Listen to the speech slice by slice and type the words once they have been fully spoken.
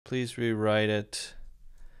please rewrite it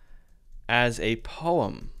as a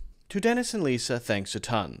poem. To Dennis and Lisa, thanks a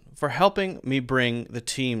ton for helping me bring the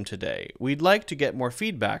team today. We'd like to get more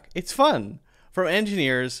feedback. It's fun. From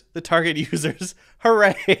engineers, the target users.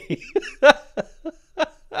 Hooray!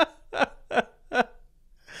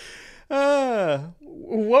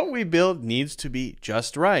 What we build needs to be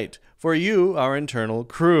just right for you, our internal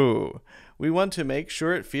crew. We want to make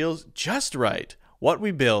sure it feels just right. What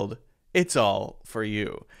we build, it's all for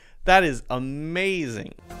you. That is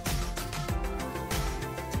amazing.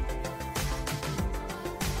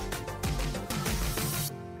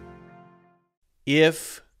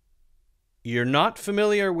 If you're not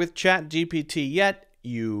familiar with ChatGPT yet,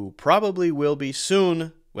 you probably will be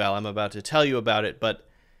soon. Well, I'm about to tell you about it, but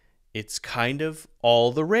it's kind of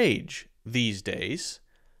all the rage these days,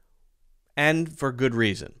 and for good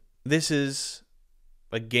reason. This is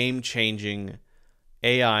a game-changing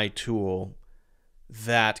AI tool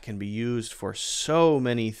that can be used for so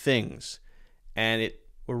many things, and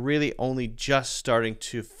we're really only just starting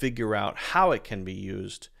to figure out how it can be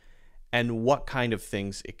used and what kind of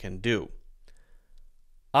things it can do.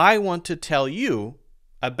 I want to tell you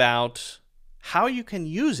about how you can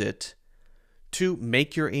use it to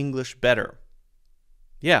make your English better.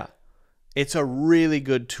 Yeah, it's a really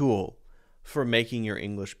good tool for making your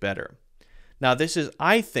English better. Now, this is,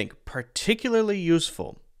 I think, particularly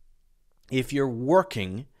useful if you're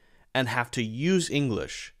working and have to use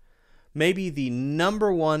English. Maybe the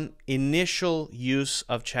 #1 initial use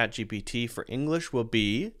of ChatGPT for English will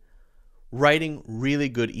be writing really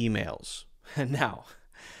good emails. And now,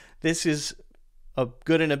 this is a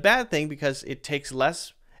good and a bad thing because it takes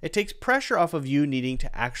pressure off of you needing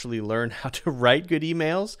to actually learn how to write good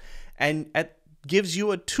emails, and it gives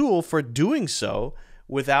you a tool for doing so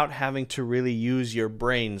without having to really use your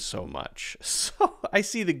brain so much. So I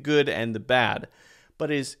see the good and the bad,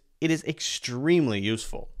 but it is extremely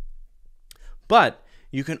useful. But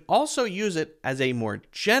you can also use it as a more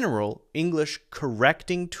general English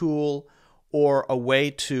correcting tool, or a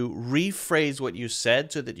way to rephrase what you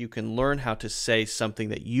said so that you can learn how to say something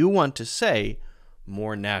that you want to say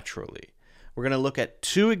more naturally. We're going to look at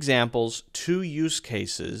 2 examples, 2 use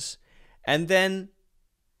cases, and then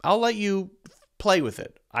I'll let you play with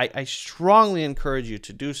it. I strongly encourage you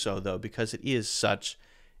to do so, though, because it is such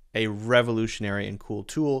a revolutionary and cool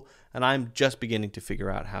tool, and I'm just beginning to figure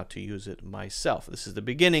out how to use it myself. This is the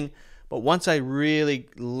beginning, but once I really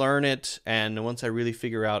learn it and once I really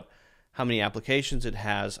figure out how many applications it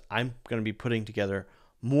has, I'm going to be putting together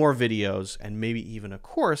more videos and maybe even a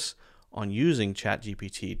course on using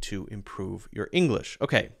ChatGPT to improve your English.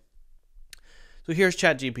 Okay, so here's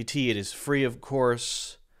ChatGPT. It is free, of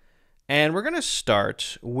course, and we're going to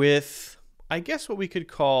start with, I guess, what we could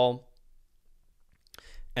call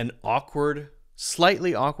an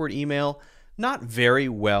slightly awkward email. Not very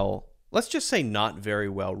well, let's just say not very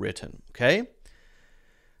well written, okay?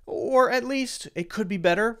 Or at least it could be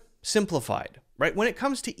better simplified, right? When it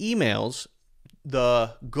comes to emails,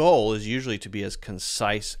 the goal is usually to be as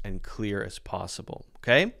concise and clear as possible,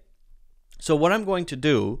 okay? So what I'm going to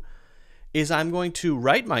do is I'm going to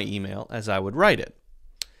write my email as I would write it.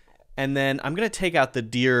 And then I'm going to take out the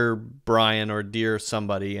dear Brian or dear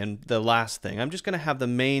somebody and the last thing. I'm just going to have the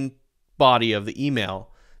main body of the email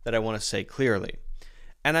that I want to say clearly.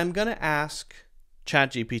 And I'm going to ask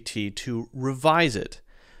ChatGPT to revise it.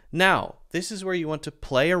 Now, this is where you want to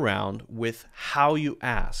play around with how you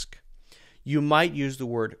ask. You might use the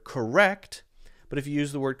word correct, but if you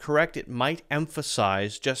use the word correct, it might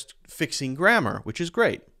emphasize just fixing grammar, which is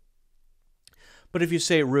great. But if you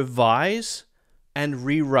say revise and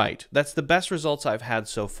rewrite, that's the best results I've had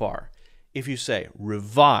so far. If you say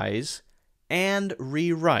revise and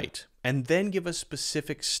rewrite, and then give a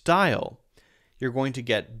specific style, you're going to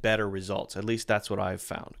get better results. At least that's what I've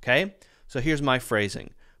found, okay? So here's my phrasing.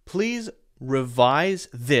 Please revise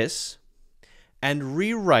this and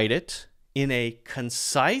rewrite it in a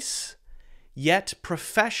concise yet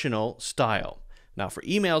professional style. Now, for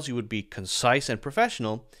emails, you would be concise and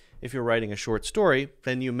professional. If you're writing a short story,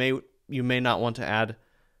 then you may not want to add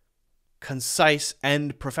concise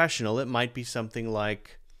and professional. It might be something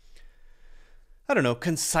like, I don't know,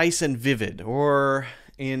 concise and vivid, or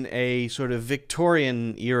in a sort of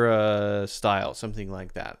Victorian era style, something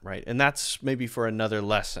like that, right? And that's maybe for another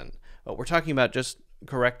lesson. But we're talking about just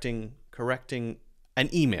correcting an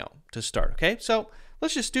email to start, okay? So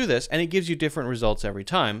let's just do this, and it gives you different results every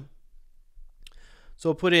time. So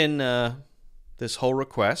we'll put in this whole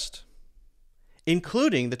request,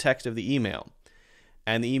 including the text of the email.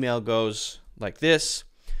 And the email goes like this.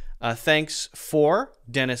 Thanks for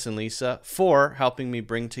Dennis and Lisa for helping me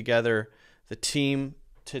bring together the team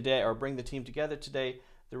today, or bring the team together today.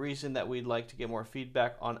 The reason that we'd like to get more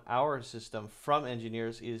feedback on our system from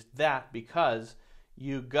engineers is that because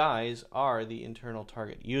you guys are the internal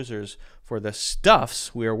target users for the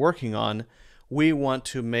stuffs we are working on, we want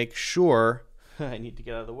to make sure, I need to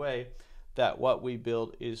get out of the way, that what we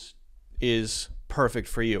build is perfect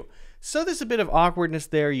for you. So there's a bit of awkwardness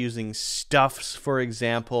there using stuffs, for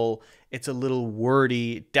example. It's a little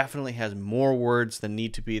wordy. It definitely has more words than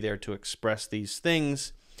need to be there to express these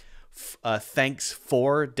things. Thanks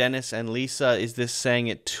for Dennis and Lisa. Is this saying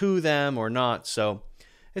it to them or not? So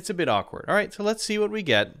it's a bit awkward. All right, so let's see what we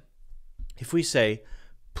get. If we say,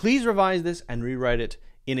 please revise this and rewrite it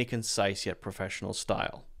in a concise yet professional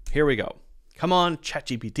style. Here we go. Come on,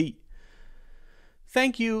 ChatGPT.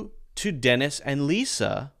 Thank you to Dennis and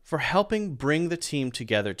Lisa for helping bring the team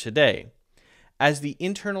together today. As the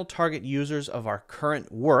internal target users of our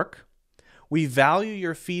current work, we value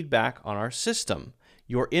your feedback on our system.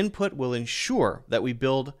 Your input will ensure that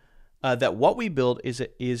what we build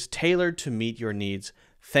is tailored to meet your needs.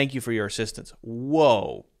 Thank you for your assistance.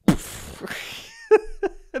 Whoa.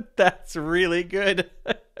 That's really good.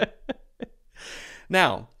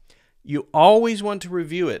 Now, you always want to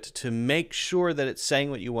review it to make sure that it's saying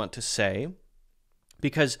what you want to say,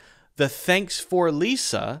 because the thanks for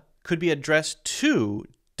Lisa could be addressed to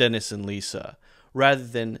Dennis and Lisa rather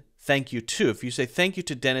than thank you to. If you say thank you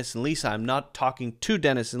to Dennis and Lisa, I'm not talking to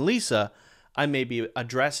Dennis and Lisa. I may be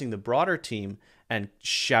addressing the broader team and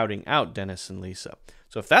shouting out Dennis and Lisa.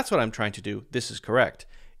 So if that's what I'm trying to do, this is correct.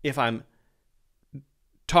 If I'm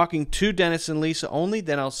talking to Dennis and Lisa only,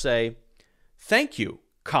 then I'll say thank you,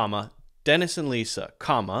 comma, Dennis and Lisa,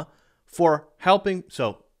 comma, for helping.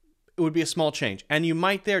 So it would be a small change. And you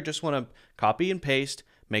might there just want to copy and paste,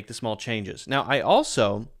 make the small changes. Now,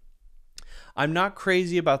 I'm not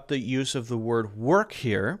crazy about the use of the word work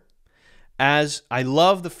here, as I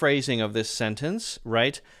love the phrasing of this sentence,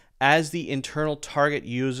 right? As the internal target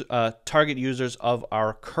users of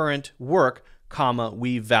our current work, comma,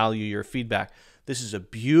 we value your feedback. This is a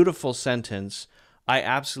beautiful sentence. I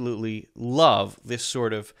absolutely love this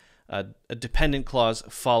sort of a dependent clause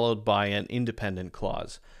followed by an independent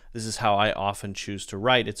clause. This is how I often choose to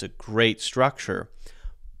write. It's a great structure.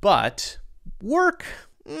 But work,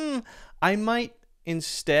 I might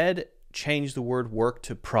instead change the word work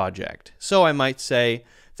to project. So I might say,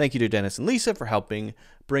 thank you to Dennis and Lisa for helping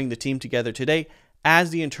bring the team together today. As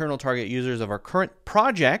the internal target users of our current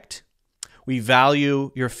project, we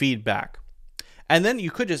value your feedback. And then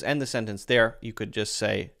you could just end the sentence there. You could just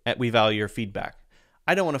say, we value your feedback.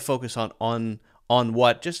 I don't want to focus on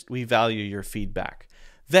what, just we value your feedback.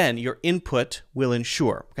 Then your input will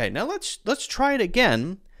ensure. Okay, now let's try it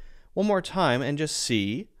again one more time and just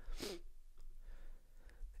see.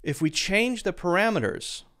 If we change the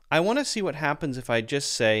parameters, I want to see what happens if I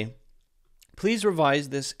just say, please revise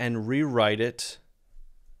this and rewrite it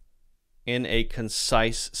in a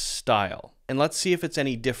concise style. And let's see if it's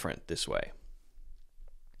any different this way.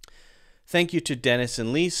 Thank you to Dennis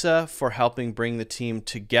and Lisa for helping bring the team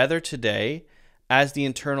together today. As the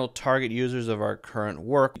internal target users of our current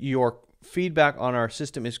work, your feedback on our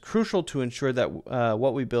system is crucial to ensure that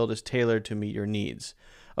what we build is tailored to meet your needs.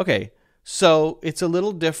 Okay, so it's a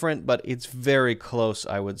little different, but it's very close,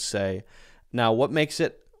 I would say. Now, what makes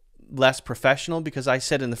it less professional? Because I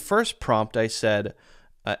said in the first prompt, I said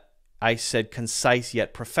concise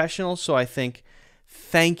yet professional, so I think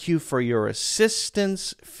thank you for your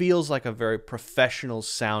assistance feels like a very professional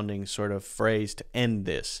sounding sort of phrase to end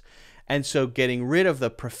this. And so getting rid of the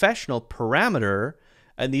professional parameter,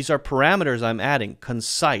 and these are parameters I'm adding,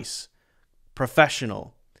 concise,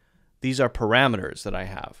 professional. These are parameters that I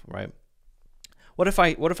have, right? What if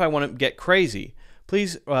I want to get crazy?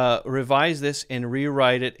 Please revise this and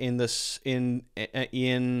rewrite it in the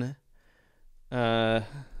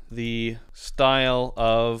style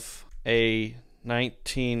of a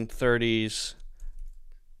 1930s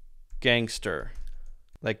gangster,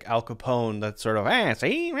 like Al Capone, that sort of,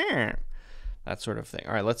 that sort of thing.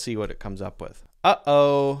 All right, let's see what it comes up with.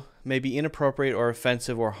 Uh-oh, maybe inappropriate or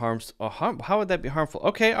offensive or how would that be harmful?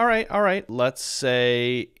 Okay, all right. Let's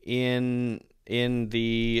say in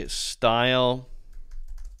the style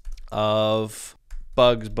of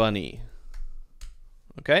Bugs Bunny.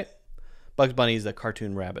 Okay? Bugs Bunny is the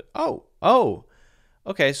cartoon rabbit. Oh.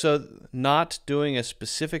 Okay, so not doing a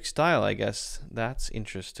specific style, I guess. That's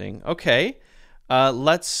interesting. Okay,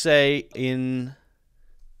 let's say in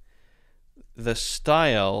the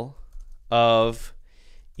style of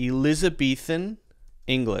Elizabethan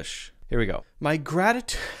English. Here we go. My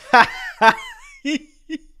gratitude...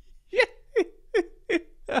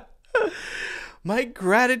 My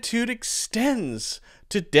gratitude extends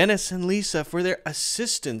to Dennis and Lisa for their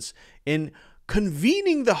assistance in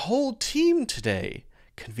convening the whole team today.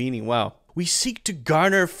 Convening, wow. We seek to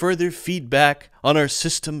garner further feedback on our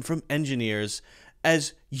system from engineers,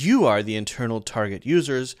 as you are the internal target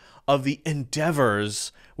users of the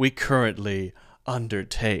endeavors we currently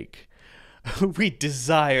undertake. We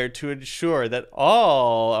desire to ensure that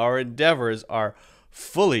all our endeavors are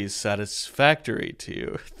fully satisfactory to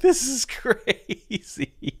you. This is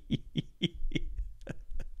crazy.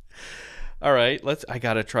 All right, I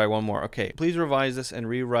gotta try one more. Okay, please revise this and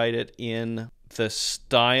rewrite it in the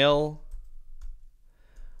style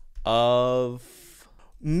of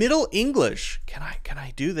Middle English. Can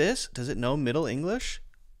I do this? Does it know Middle English?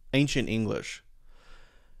 Ancient English.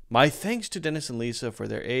 My thanks to Dennis and Lisa for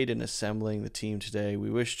their aid in assembling the team today. We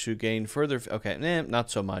wish to gain further... Okay, not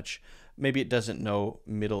so much. Maybe it doesn't know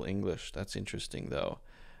Middle English. That's interesting, though.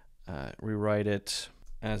 Rewrite it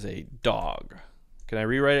as a dog. Can I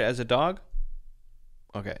rewrite it as a dog?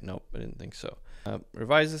 Okay, nope, I didn't think so.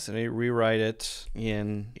 Revise this and rewrite it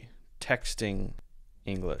in texting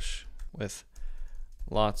English with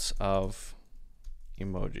lots of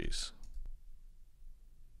emojis.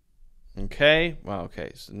 Okay, well,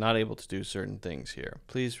 okay, so not able to do certain things here.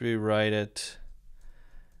 Please rewrite it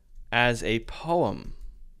as a poem.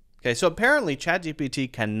 Okay, so apparently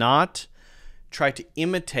ChatGPT cannot try to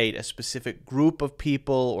imitate a specific group of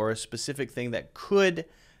people or a specific thing that could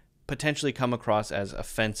potentially come across as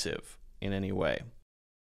offensive in any way.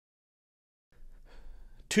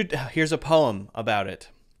 Here's a poem about it.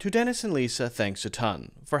 To Dennis and Lisa, thanks a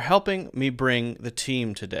ton for helping me bring the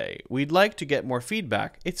team today. We'd like to get more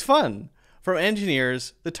feedback. It's fun. From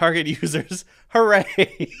engineers, the target users.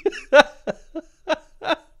 Hooray!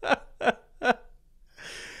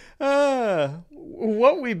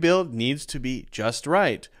 What we build needs to be just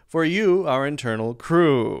right for you, our internal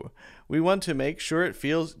crew. We want to make sure it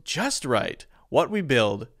feels just right. What we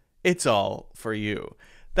build, it's all for you.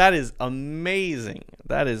 That is amazing.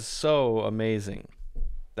 That is so amazing.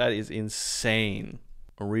 That is insane.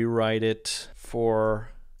 Rewrite it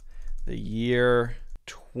for the year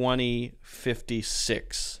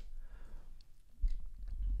 2056.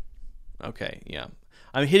 Okay, yeah.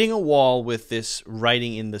 I'm hitting a wall with this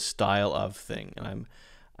writing in the style of thing, and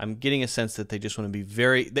I'm getting a sense that they just want to be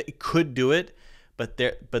very... They could do it, but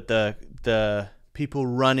the people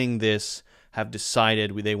running this have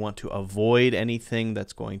decided they want to avoid anything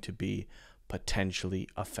that's going to be potentially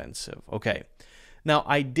offensive. Okay. Now,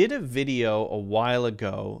 I did a video a while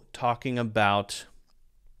ago talking about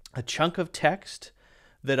a chunk of text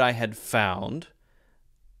that I had found,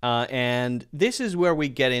 and this is where we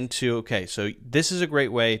get into, okay, so this is a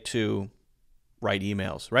great way to write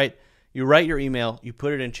emails, right? You write your email, you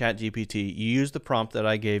put it in ChatGPT, you use the prompt that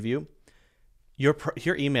I gave you, your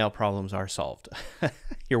email problems are solved.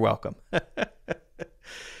 You're welcome.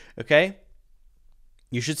 Okay?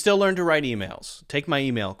 You should still learn to write emails. Take my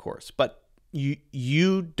email course, but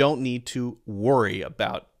you don't need to worry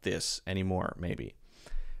about this anymore, maybe.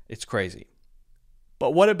 It's crazy.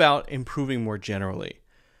 But what about improving more generally?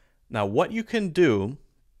 Now, what you can do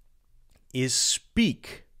is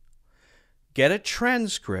speak. Get a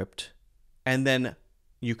transcript, and then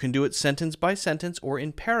you can do it sentence by sentence or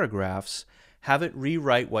in paragraphs. Have it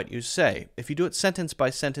rewrite what you say. If you do it sentence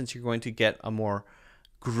by sentence, you're going to get a more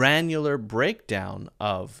granular breakdown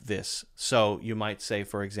of this. So you might say,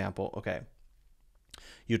 for example, okay,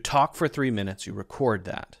 you talk for 3 minutes, you record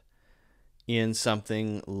that in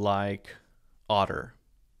something like Otter,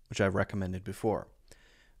 which I've recommended before.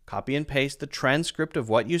 Copy and paste the transcript of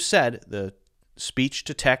what you said, the speech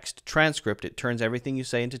to text transcript. It turns everything you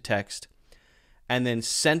say into text. And then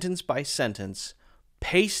sentence by sentence,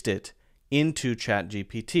 paste it into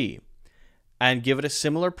ChatGPT and give it a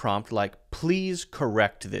similar prompt like, please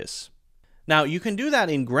correct this. Now, you can do that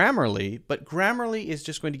in Grammarly, but Grammarly is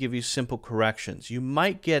just going to give you simple corrections. You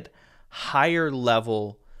might get higher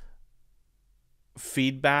level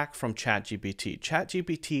feedback from ChatGPT.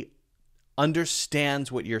 ChatGPT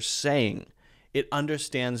understands what you're saying. It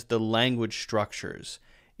understands the language structures.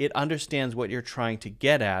 It understands what you're trying to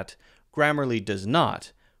get at. Grammarly does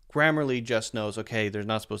not. Grammarly just knows, okay, there's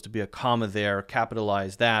not supposed to be a comma there,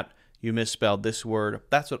 capitalize that, you misspelled this word.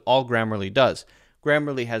 That's what all Grammarly does.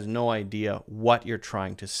 Grammarly has no idea what you're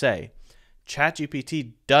trying to say.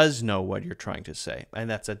 ChatGPT does know what you're trying to say, and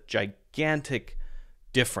that's a gigantic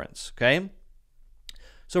difference, okay?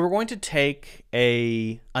 So we're going to take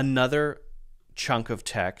another chunk of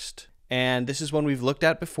text, and this is one we've looked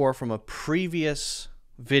at before from a previous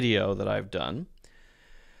video that I've done.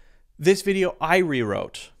 This video I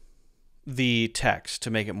rewrote. the text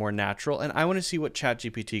to make it more natural, and I want to see what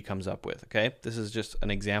ChatGPT comes up with, okay? This is just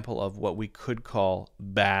an example of what we could call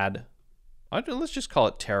bad, let's just call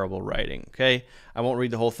it terrible writing, okay? I won't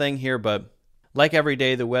read the whole thing here, but like every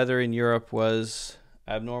day, the weather in Europe was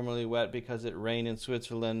abnormally wet because it rained in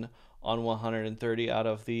Switzerland on 130 out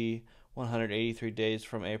of the 183 days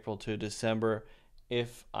from April to December.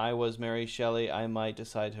 If I was Mary Shelley, I might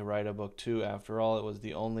decide to write a book too. After all, it was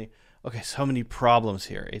the only... Okay, so many problems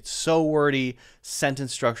here. It's so wordy.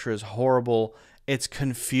 Sentence structure is horrible. It's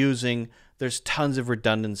confusing. There's tons of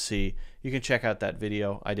redundancy. You can check out that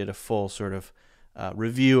video. I did a full sort of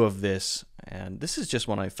review of this, and this is just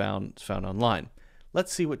one I found online.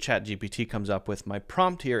 Let's see what ChatGPT comes up with. My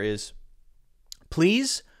prompt here is,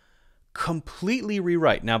 please completely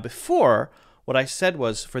rewrite. Now, before, what I said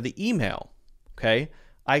was for the email, okay,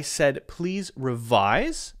 I said, please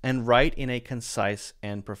revise and write in a concise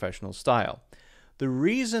and professional style. The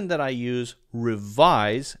reason that I use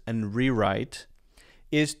revise and rewrite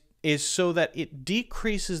is so that it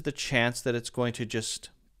decreases the chance that it's going to just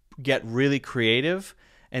get really creative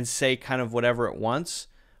and say kind of whatever it wants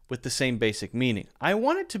with the same basic meaning. I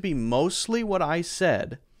want it to be mostly what I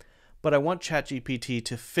said, but I want ChatGPT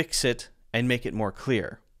to fix it and make it more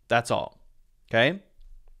clear. That's all, okay?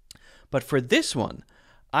 But for this one,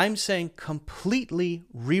 I'm saying completely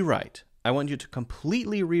rewrite. I want you to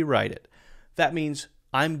completely rewrite it. That means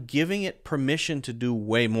I'm giving it permission to do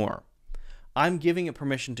way more. I'm giving it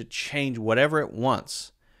permission to change whatever it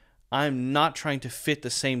wants. I'm not trying to fit the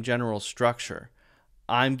same general structure.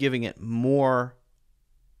 I'm giving it more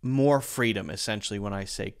freedom, essentially, when I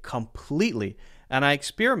say completely. And I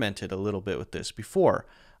experimented a little bit with this before.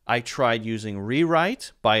 I tried using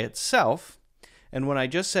rewrite by itself, and when I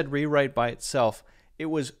just said rewrite by itself, it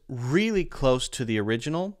was really close to the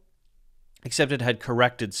original, except it had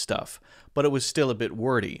corrected stuff, but it was still a bit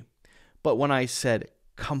wordy. But when I said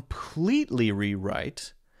completely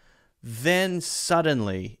rewrite, then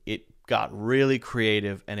suddenly it got really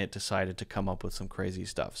creative and it decided to come up with some crazy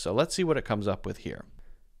stuff. So let's see what it comes up with here.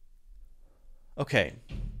 Okay.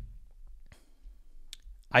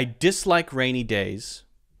 I dislike rainy days.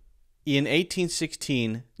 In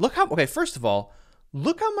 1816, look how, okay, first of all,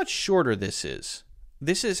 look how much shorter this is.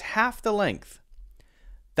 This is half the length.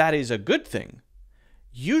 That is a good thing.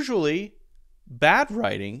 Usually, bad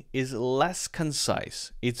writing is less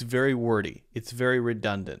concise. It's very wordy. It's very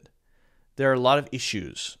redundant. There are a lot of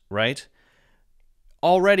issues, right?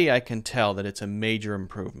 Already I can tell that it's a major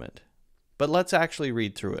improvement. But let's actually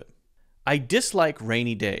read through it. I dislike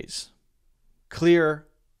rainy days. Clear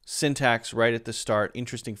syntax right at the start.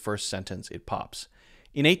 Interesting first sentence. It pops.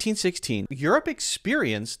 In 1816, Europe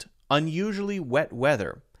experienced unusually wet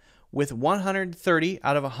weather, with 130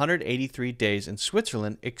 out of 183 days in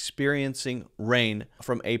Switzerland experiencing rain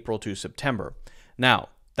from April to September. Now,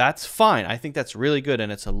 that's fine. I think that's really good, and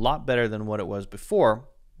it's a lot better than what it was before.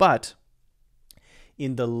 But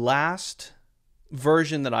in the last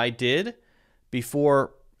version that I did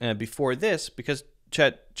before this, because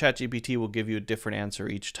ChatGPT will give you a different answer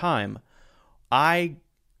each time, I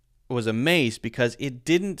was amazed because it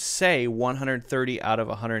didn't say 130 out of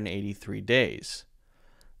 183 days.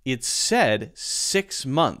 It said 6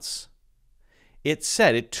 months. It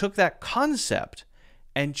took that concept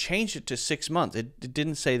and changed it to 6 months. It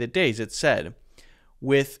didn't say the days. It said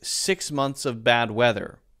with 6 months of bad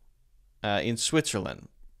weather in Switzerland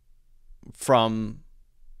from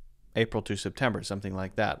April to September, something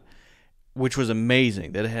like that, which was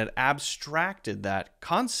amazing that it had abstracted that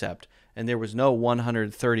concept and there was no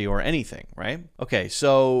 130 or anything, right? Okay,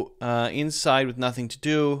 so Inside with Nothing to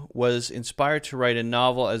Do was inspired to write a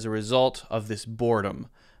novel as a result of this boredom.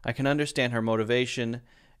 I can understand her motivation.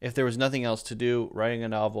 If there was nothing else to do, writing a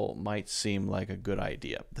novel might seem like a good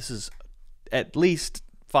idea. This is at least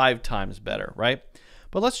 5 times better, right?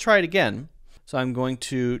 But let's try it again. So I'm going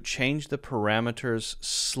to change the parameters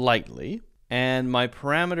slightly. And my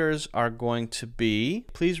parameters are going to be,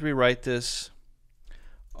 please rewrite this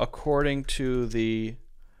according to the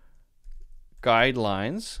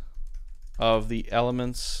guidelines of the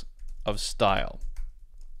elements of style.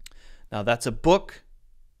 Now that's a book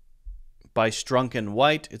by Strunk and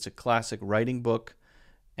White. It's a classic writing book,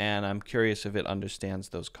 and I'm curious if it understands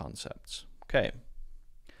those concepts. Okay.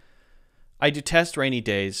 I detest rainy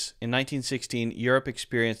days. In 1916, Europe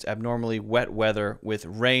experienced abnormally wet weather with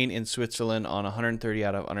rain in Switzerland on 130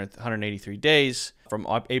 out of 183 days from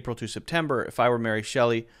April to September. If I were Mary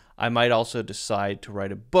Shelley, I might also decide to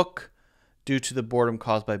write a book due to the boredom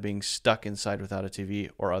caused by being stuck inside without a TV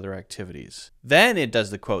or other activities. Then it does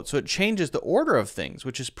the quote. So it changes the order of things,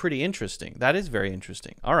 which is pretty interesting. That is very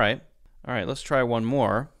interesting. All right, let's try one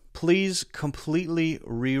more. Please completely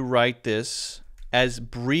rewrite this as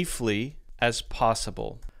briefly as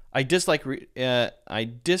possible. I dislike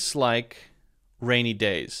rainy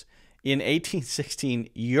days. In 1816,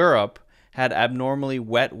 Europe had abnormally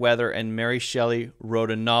wet weather, and Mary Shelley wrote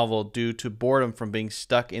a novel due to boredom from being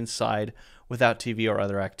stuck inside without TV or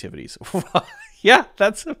other activities. Yeah,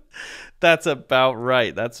 that's about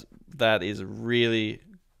right. That is really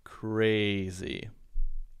crazy.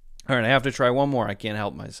 All right, I have to try one more. I can't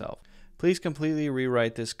help myself. Please completely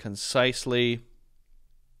rewrite this concisely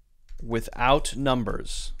without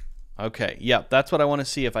numbers. Okay, yeah, that's what I want to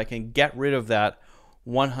see, if I can get rid of that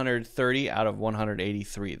 130 out of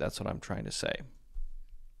 183. That's what I'm trying to say.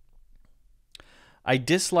 I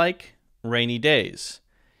dislike rainy days.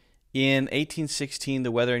 In 1816,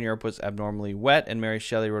 the weather in Europe was abnormally wet, and Mary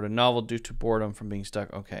Shelley wrote a novel due to boredom from being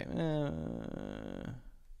stuck. Okay.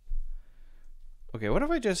 Okay, what if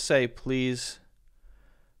I just say, please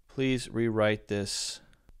rewrite this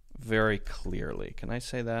very clearly? Can I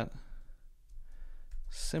say that?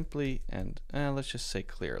 Simply and let's just say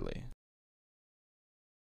clearly.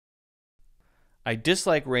 I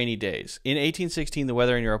dislike rainy days. In 1816, the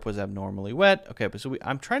weather in Europe was abnormally wet. Okay, but so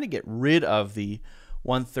I'm trying to get rid of the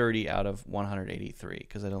 130 out of 183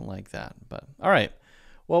 because I don't like that. But all right,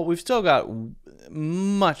 well, we've still got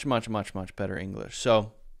much better English.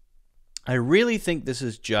 So I really think this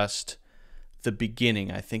is just the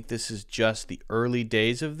beginning. I think this is just the early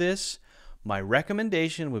days of this. My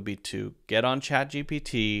recommendation would be to get on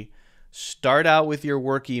ChatGPT, start out with your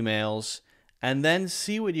work emails, and then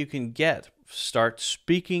see what you can get. Start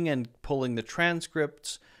speaking and pulling the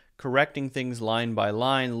transcripts, correcting things line by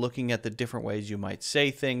line, looking at the different ways you might say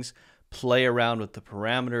things, play around with the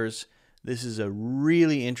parameters. This is a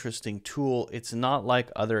really interesting tool. It's not like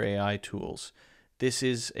other AI tools. This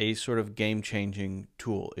is a sort of game-changing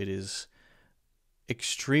tool. It is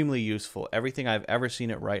extremely useful. Everything I've ever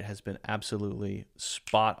seen it write has been absolutely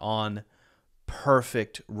spot on,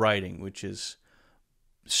 perfect writing, which is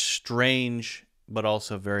strange but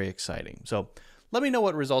also very exciting. So let me know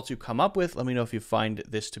what results you come up with. Let me know if you find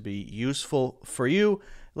this to be useful for you.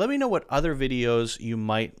 Let me know what other videos you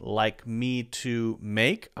might like me to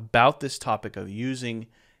make about this topic of using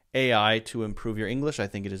AI to improve your English. I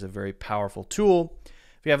think it is a very powerful tool.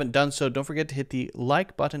 If you haven't done so, don't forget to hit the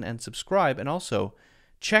like button and subscribe, and also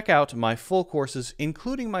check out my full courses,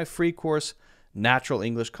 including my free course, Natural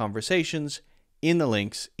English Conversations, in the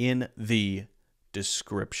links in the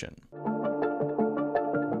description.